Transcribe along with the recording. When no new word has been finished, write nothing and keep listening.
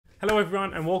Hello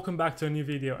everyone and welcome back to a new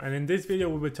video, and in this video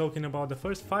we'll be talking about the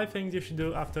first 5 things you should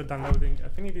do after downloading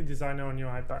Affinity Designer on your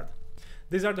iPad.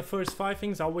 These are the first 5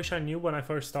 things I wish I knew when I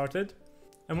first started,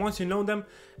 and once you know them,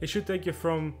 it should take you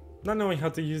from not knowing how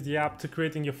to use the app to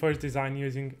creating your first design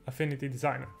using Affinity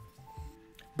Designer.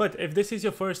 But if this is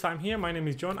your first time here, my name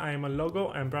is John. I am a logo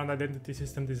and brand identity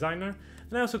system designer,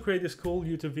 and I also create these cool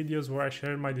YouTube videos where I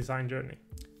share my design journey.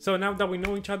 So now that we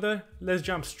know each other, let's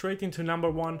jump straight into number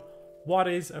 1. What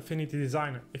is Affinity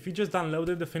Designer? If you just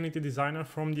downloaded Affinity Designer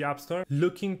from the App Store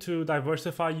looking to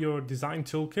diversify your design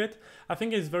toolkit, I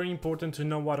think it's very important to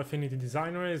know what Affinity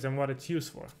Designer is and what it's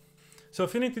used for. So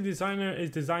Affinity Designer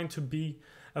is designed to be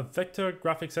a vector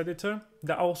graphics editor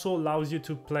that also allows you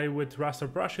to play with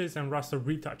raster brushes and raster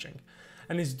retouching.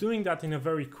 And it's doing that in a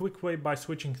very quick way by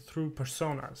switching through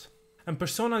personas. And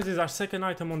personas is our second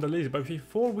item on the list, but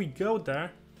before we go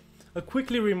there, a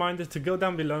quickly reminder to go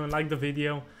down below and like the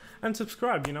video and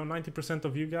subscribe. You know, 90%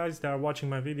 of you guys that are watching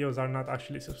my videos are not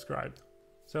actually subscribed.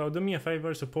 So do me a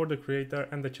favor, support the creator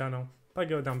and the channel by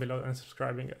going down below and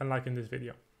subscribing and liking this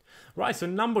video. Right, so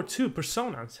number 2,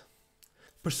 personas.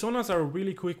 Personas are a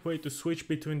really quick way to switch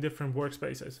between different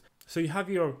workspaces. So you have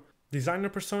your designer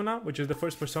persona, which is the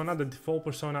first persona, the default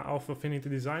persona of Affinity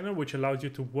Designer, which allows you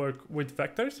to work with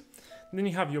vectors. And then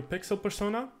you have your pixel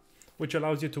persona, which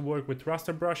allows you to work with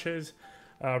raster brushes,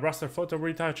 raster photo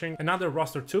retouching, and other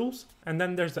raster tools. And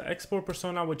then there's the export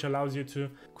persona, which allows you to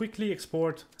quickly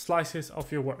export slices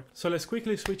of your work. So let's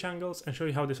quickly switch angles and show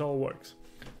you how this all works.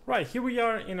 Right, here we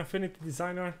are in Affinity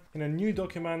Designer in a new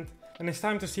document, and it's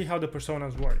time to see how the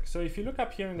personas work. So if you look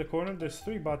up here in the corner, there's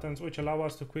 3 buttons which allow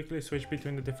us to quickly switch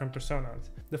between the different personas.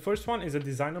 The first one is a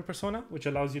designer persona, which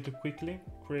allows you to quickly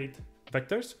create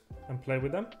vectors and play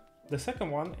with them. The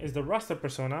second one is the raster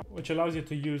persona, which allows you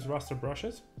to use raster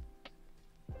brushes.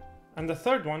 And the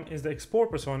third one is the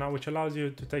export persona, which allows you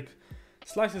to take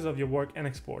slices of your work and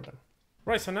export them.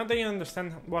 Right, so now that you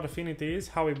understand what Affinity is,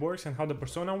 how it works, and how the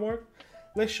persona work,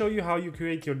 let's show you how you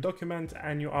create your document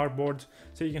and your artboard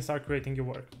so you can start creating your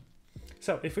work.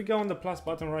 So if we go on the plus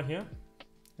button right here,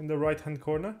 in the right hand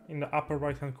corner, in the upper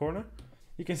right hand corner,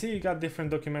 you can see you got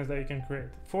different documents that you can create.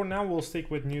 For now, we'll stick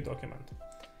with new document.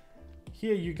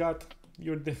 Here you got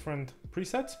your different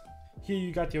presets. Here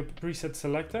you got your preset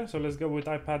selector. So let's go with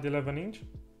iPad 11-inch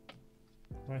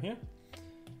right here.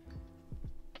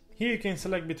 Here you can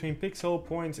select between pixel,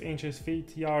 points, inches,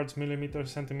 feet, yards,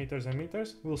 millimeters, centimeters, and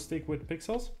meters. We'll stick with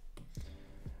pixels.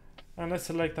 And let's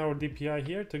select our DPI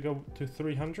here to go to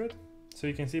 300. So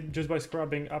you can see just by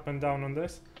scrubbing up and down on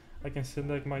this, I can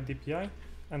select my DPI.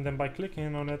 And then by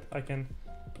clicking on it, I can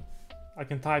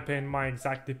type in my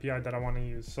exact DPI that I want to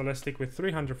use. So let's stick with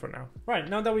 300 for now. Right,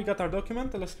 now that we got our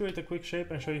document, let's create a quick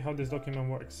shape and show you how this document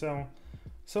works.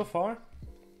 So far,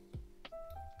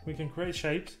 we can create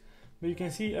shapes, but you can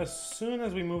see as soon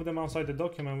as we move them outside the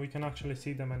document, we can actually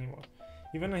see them anymore.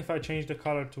 Even if I change the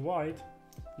color to white,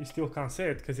 you still can't see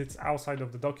it because it's outside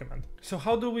of the document. So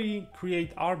how do we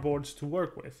create artboards to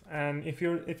work with? And if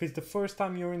it's the first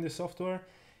time you're in the software,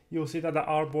 you'll see that the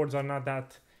artboards are not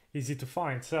that easy to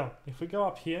find. So if we go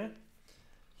up here,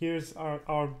 here's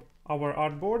our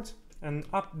artboards, and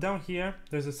down here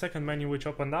there's a second menu which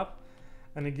opened up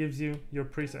and it gives you your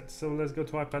presets. So let's go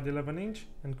to iPad 11-inch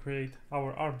and create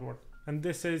our artboard. And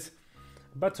this is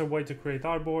a better way to create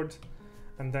artboards,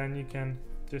 and then you can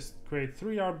just create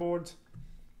 3 artboards,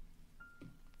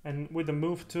 and with the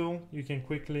move tool you can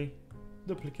quickly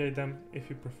duplicate them if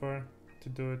you prefer to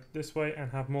do it this way and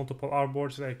have multiple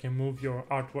artboards that you can move your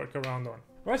artwork around on.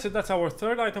 Right, so that's our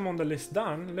third item on the list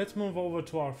done. Let's move over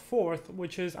to our fourth,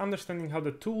 which is understanding how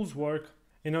the tools work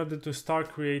in order to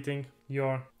start creating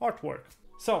your artwork.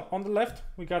 So on the left,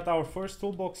 we got our first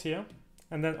toolbox here,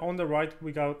 and then on the right,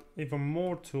 we got even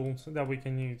more tools that we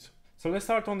can use. So let's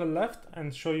start on the left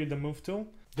and show you the move tool.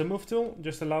 The move tool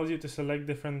just allows you to select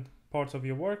different parts of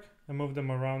your work and move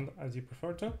them around as you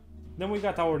prefer to. Then we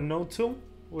got our node tool,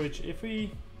 which if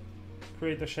we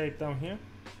create a shape down here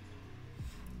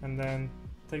and then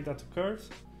take that to curves,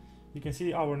 you can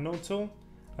see our node tool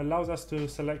allows us to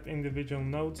select individual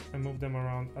nodes and move them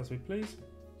around as we please,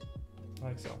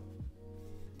 like so.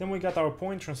 Then we got our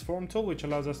point transform tool, which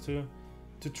allows us to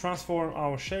transform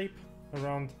our shape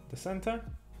around the center.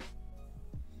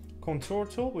 Contour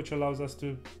tool, which allows us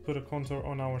to put a contour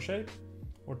on our shape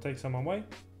or take some away.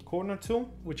 Corner tool,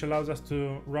 which allows us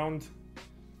to round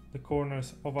the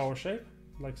corners of our shape,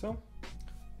 like so.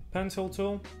 Pencil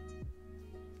tool,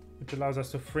 which allows us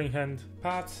to freehand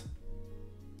paths.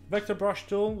 Vector brush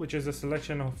tool, which is a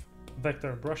selection of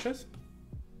vector brushes.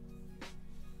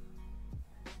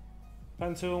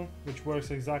 Pen tool, which works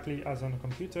exactly as on a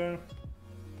computer.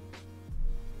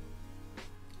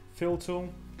 fill tool,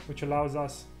 which allows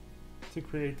us to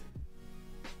create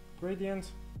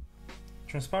gradients,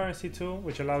 transparency tool,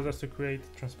 which allows us to create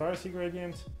transparency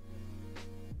gradients,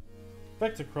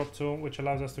 vector crop tool, which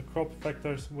allows us to crop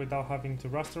vectors without having to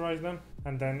rasterize them,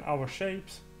 and then our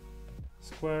shapes,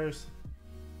 squares,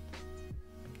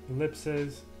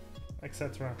 ellipses,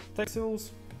 etc. Text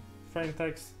tools, frame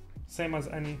text, same as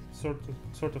any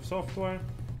sort of software,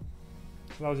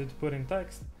 allows you to put in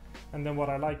text. And then what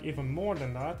I like even more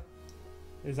than that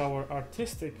is our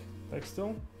artistic text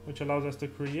tool, which allows us to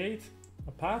create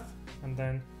a path and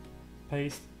then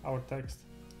paste our text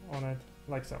on it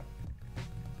like so.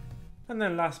 And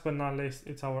then last but not least,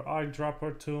 it's our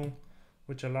eyedropper tool,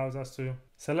 which allows us to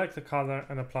select the color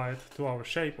and apply it to our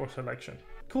shape or selection.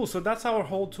 Cool, so that's our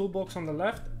whole toolbox on the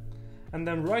left. And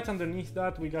then right underneath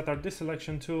that, we got our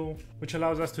deselection tool, which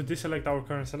allows us to deselect our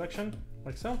current selection,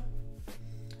 like so.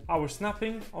 Our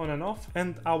snapping on and off,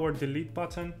 and our delete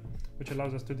button, which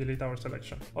allows us to delete our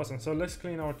selection. Awesome, so let's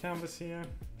clean our canvas here,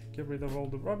 get rid of all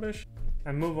the rubbish,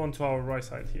 and move on to our right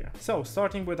side here. So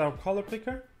starting with our color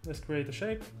picker, let's create a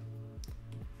shape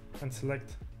and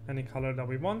select any color that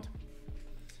we want.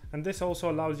 And this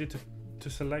also allows you to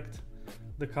select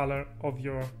the color of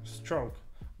your stroke,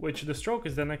 which the stroke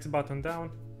is the next button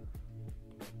down.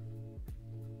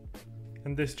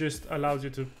 And this just allows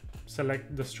you to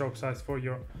select the stroke size for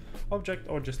your object,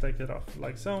 or just take it off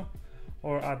like so,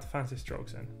 or add fancy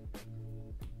strokes in.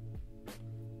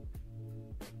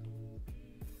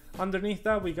 Underneath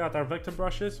that, we got our vector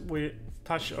brushes. We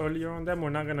touched earlier on them,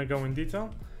 we're not gonna go in detail.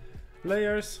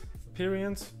 Layers,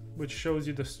 appearance, which shows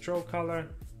you the stroke color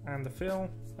and the fill.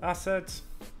 Assets,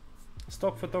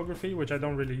 stock photography, which I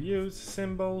don't really use.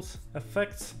 Symbols,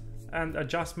 effects, and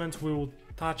adjustments. We will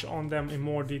touch on them in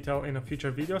more detail in a future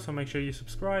video, so make sure you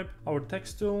subscribe. Our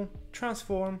text tool,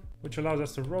 transform, which allows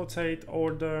us to rotate,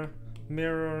 order,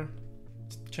 mirror,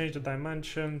 change the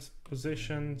dimensions,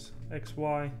 positions, X,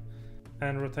 Y,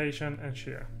 and rotation and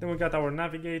shear. Then we got our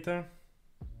navigator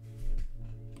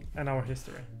and our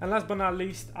history. And last but not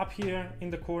least, up here in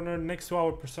the corner next to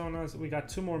our personas, we got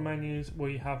two more menus where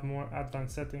you have more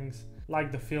advanced settings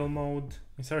like the fill mode,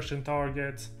 insertion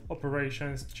targets,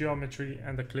 operations, geometry,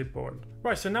 and the clipboard.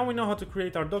 Right, so now we know how to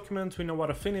create our documents, we know what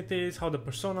Affinity is, how the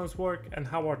personas work, and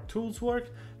how our tools work.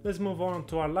 Let's move on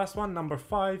to our last one, number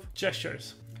 5,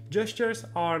 gestures. Gestures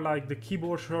are like the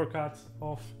keyboard shortcuts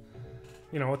of,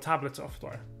 a tablet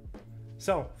software.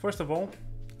 So first of all,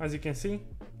 as you can see,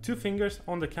 two fingers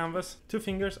on the canvas, okay?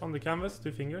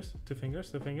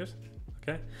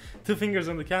 2 fingers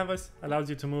on the canvas allows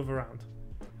you to move around.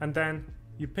 And then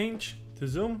you pinch to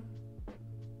zoom,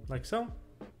 like so.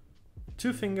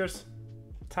 2 fingers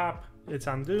tap, it's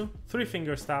undo. 3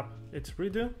 fingers tap, it's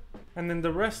redo. And then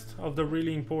the rest of the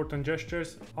really important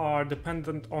gestures are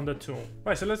dependent on the tool.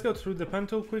 Right, so let's go through the pen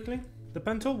tool quickly. The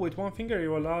pen tool, with 1 finger, it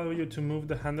will allow you to move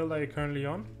the handle that you're currently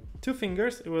on. 2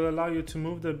 fingers, it will allow you to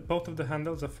move both of the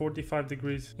handles at 45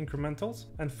 degrees incrementals.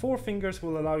 And 4 fingers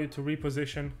will allow you to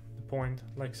reposition the point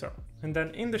like so. And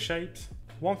then in the shapes,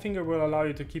 1 finger will allow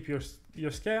you to keep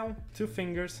your scale, 2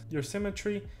 fingers, your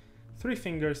symmetry, 3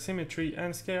 fingers, symmetry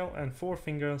and scale, and 4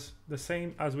 fingers, the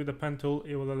same as with the pen tool,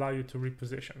 it will allow you to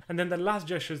reposition. And then the last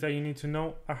gestures that you need to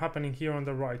know are happening here on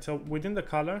the right. So within the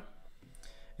color,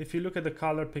 if you look at the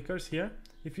color pickers here,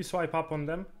 if you swipe up on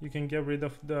them, you can get rid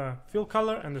of the fill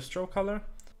color and the stroke color.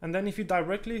 And then if you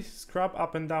directly scrub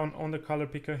up and down on the color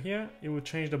picker here, it will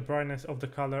change the brightness of the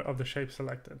color of the shape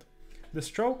selected. The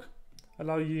stroke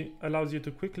allows you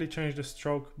to quickly change the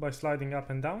stroke by sliding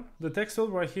up and down. The text tool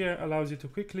right here allows you to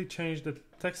quickly change the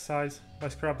text size by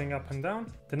scrubbing up and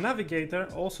down. The navigator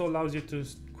also allows you to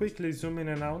quickly zoom in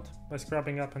and out by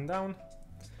scrubbing up and down.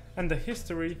 And the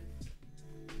history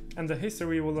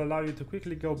will allow you to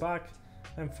quickly go back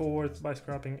and forward by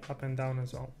scrubbing up and down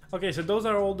as well. Okay, so those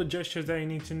are all the gestures that you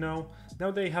need to know.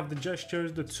 Now that you have the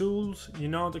gestures, the tools, you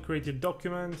know how to create your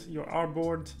documents, your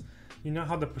artboards, you know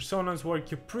how the personas work,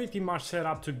 you're pretty much set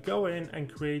up to go in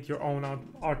and create your own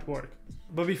artwork.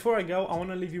 But before I go, I want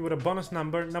to leave you with a bonus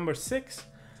number, number 6,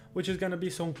 which is going to be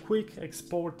some quick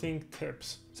exporting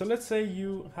tips. So let's say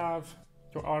you have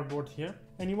your artboard here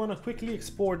and you want to quickly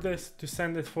export this to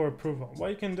send it for approval. What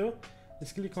you can do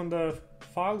is click on the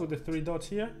file with the 3 dots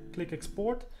here, click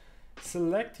export,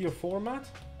 select your format,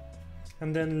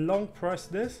 and then long press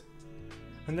this.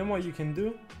 And then what you can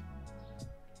do,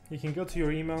 you can go to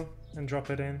your email and drop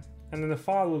it in, and then the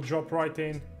file will drop right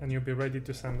in and you'll be ready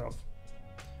to send off.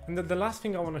 And then the last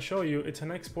thing I want to show you, it's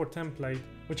an export template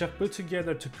which I've put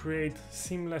together to create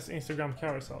seamless Instagram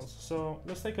carousels. So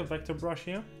let's take a vector brush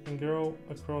here and go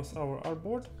across our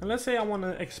artboard, and let's say I want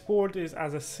to export this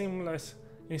as a seamless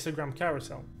Instagram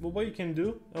carousel. But what you can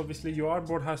do, obviously your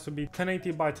artboard has to be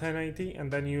 1080 by 1080,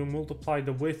 and then you multiply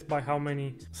the width by how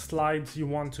many slides you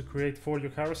want to create for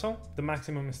your carousel. The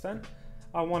maximum is 10.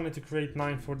 I wanted to create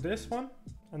 9 for this one,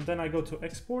 and then I go to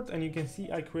export, and you can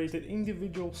see I created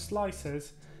individual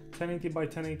slices, 1080 by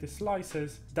 1080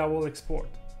 slices that will export.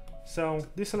 So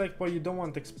deselect what you don't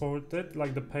want exported,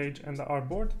 like the page and the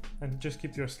artboard, and just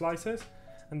keep your slices,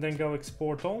 and then go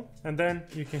export all, and then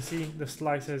you can see the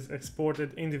slices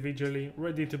exported individually,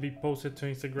 ready to be posted to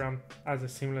Instagram as a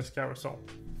seamless carousel.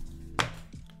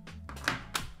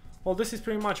 Well, this is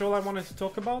pretty much all I wanted to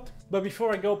talk about. But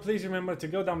before I go, please remember to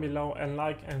go down below and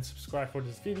like and subscribe for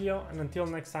this video. And until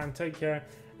next time, take care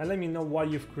and let me know what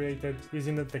you've created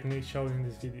using the techniques shown in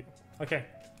this video. Okay,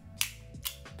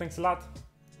 thanks a lot.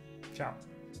 Ciao.